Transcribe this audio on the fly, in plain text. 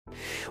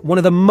One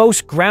of the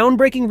most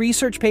groundbreaking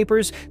research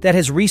papers that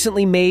has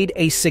recently made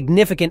a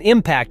significant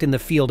impact in the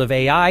field of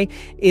AI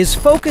is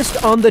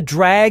focused on the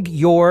Drag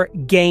Your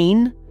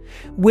Gan,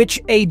 which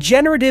a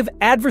generative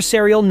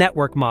adversarial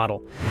network model.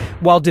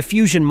 While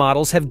diffusion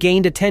models have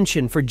gained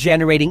attention for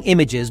generating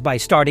images by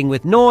starting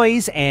with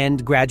noise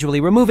and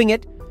gradually removing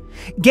it,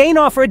 GAN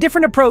offer a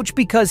different approach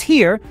because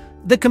here,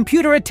 the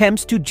computer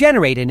attempts to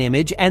generate an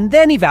image and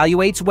then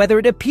evaluates whether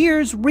it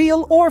appears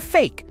real or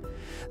fake.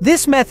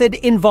 This method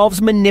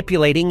involves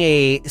manipulating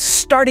a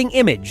starting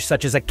image,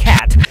 such as a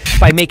cat,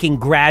 by making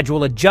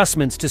gradual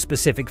adjustments to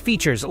specific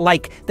features,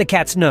 like the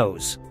cat's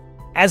nose.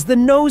 As the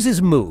nose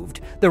is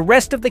moved, the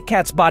rest of the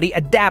cat's body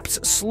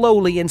adapts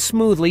slowly and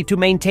smoothly to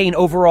maintain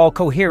overall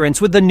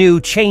coherence with the new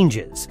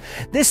changes.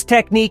 This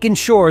technique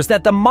ensures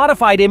that the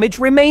modified image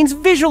remains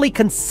visually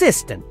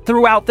consistent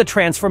throughout the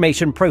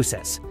transformation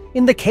process.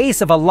 In the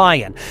case of a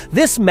lion,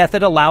 this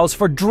method allows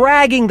for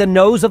dragging the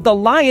nose of the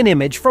lion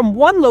image from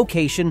one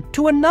location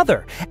to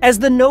another. As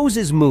the nose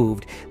is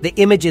moved, the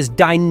image is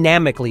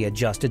dynamically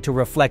adjusted to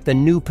reflect the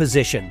new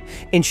position,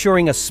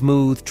 ensuring a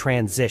smooth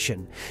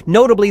transition.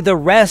 Notably, the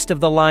rest of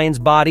the lion's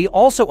body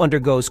also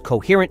undergoes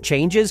coherent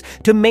changes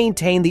to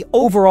maintain the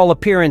overall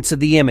appearance of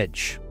the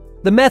image.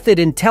 The method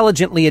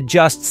intelligently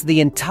adjusts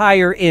the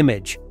entire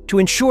image to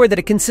ensure that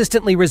it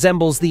consistently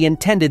resembles the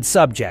intended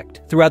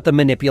subject throughout the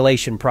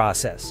manipulation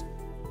process.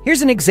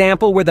 Here's an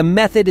example where the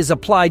method is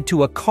applied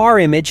to a car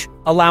image,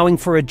 allowing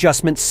for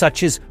adjustments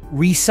such as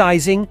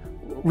resizing,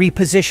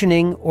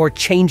 repositioning, or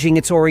changing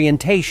its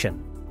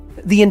orientation.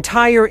 The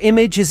entire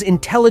image is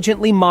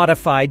intelligently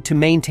modified to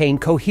maintain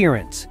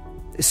coherence.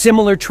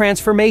 Similar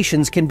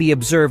transformations can be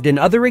observed in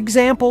other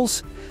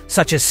examples,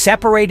 such as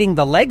separating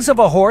the legs of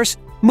a horse,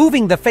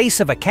 moving the face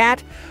of a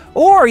cat,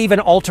 or even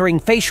altering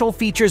facial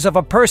features of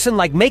a person,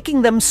 like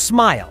making them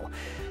smile,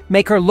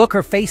 make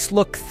her face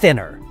look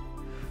thinner.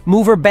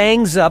 Move her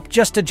bangs up,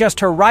 just adjust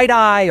her right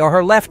eye or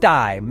her left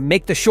eye,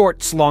 make the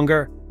shorts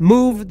longer,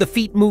 move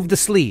the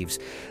sleeves.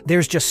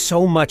 There's just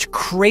so much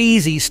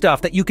crazy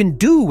stuff that you can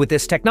do with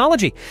this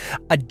technology.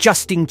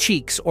 Adjusting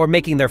cheeks or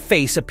making their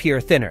face appear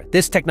thinner.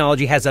 This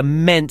technology has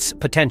immense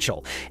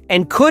potential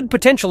and could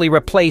potentially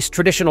replace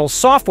traditional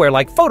software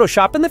like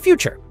Photoshop in the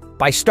future.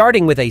 By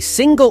starting with a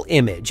single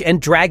image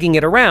and dragging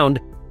it around,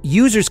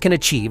 users can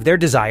achieve their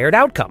desired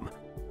outcome.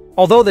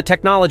 Although the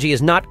technology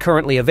is not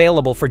currently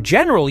available for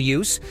general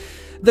use,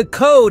 the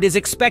code is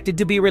expected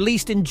to be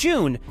released in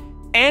June,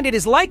 and it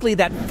is likely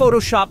that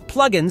Photoshop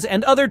plugins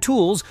and other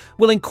tools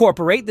will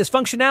incorporate this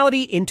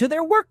functionality into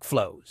their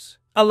workflows,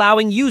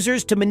 allowing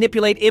users to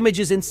manipulate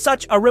images in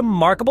such a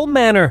remarkable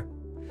manner.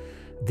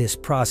 This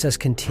process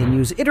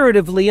continues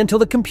iteratively until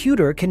the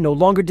computer can no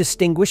longer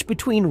distinguish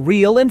between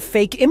real and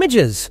fake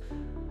images.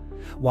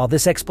 While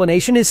this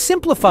explanation is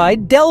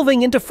simplified,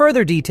 delving into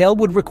further detail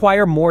would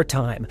require more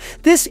time.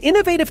 This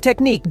innovative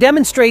technique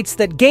demonstrates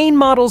that GAN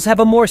models have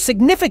a more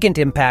significant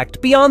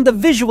impact beyond the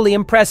visually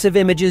impressive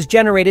images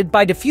generated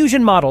by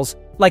diffusion models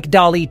like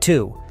DALL-E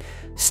 2,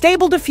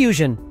 Stable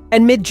Diffusion,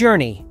 and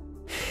Midjourney.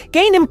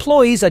 GAN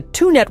employs a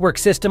two-network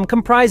system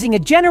comprising a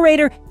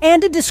generator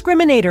and a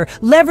discriminator,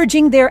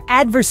 leveraging their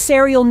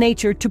adversarial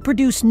nature to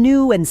produce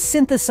new and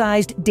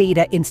synthesized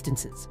data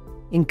instances.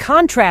 In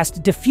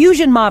contrast,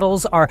 diffusion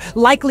models are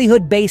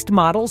likelihood-based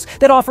models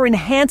that offer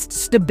enhanced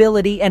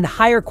stability and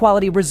higher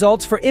quality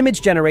results for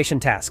image generation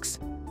tasks.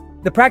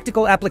 The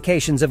practical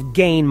applications of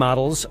GAN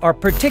models are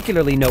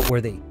particularly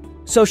noteworthy.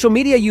 Social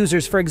media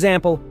users, for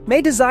example,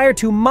 may desire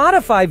to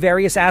modify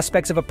various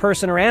aspects of a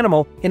person or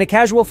animal in a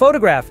casual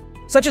photograph,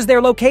 such as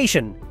their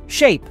location,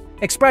 shape,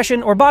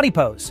 expression, or body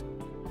pose.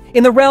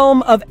 In the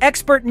realm of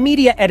expert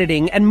media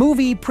editing and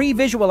movie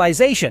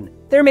pre-visualization,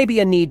 there may be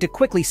a need to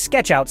quickly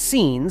sketch out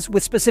scenes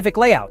with specific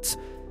layouts.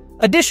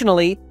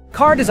 Additionally,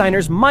 car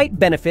designers might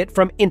benefit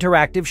from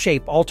interactive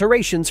shape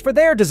alterations for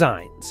their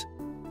designs.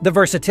 The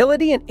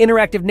versatility and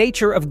interactive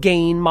nature of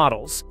GAN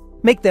models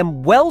make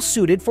them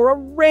well-suited for a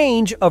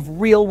range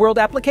of real-world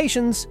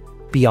applications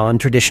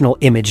beyond traditional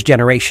image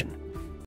generation.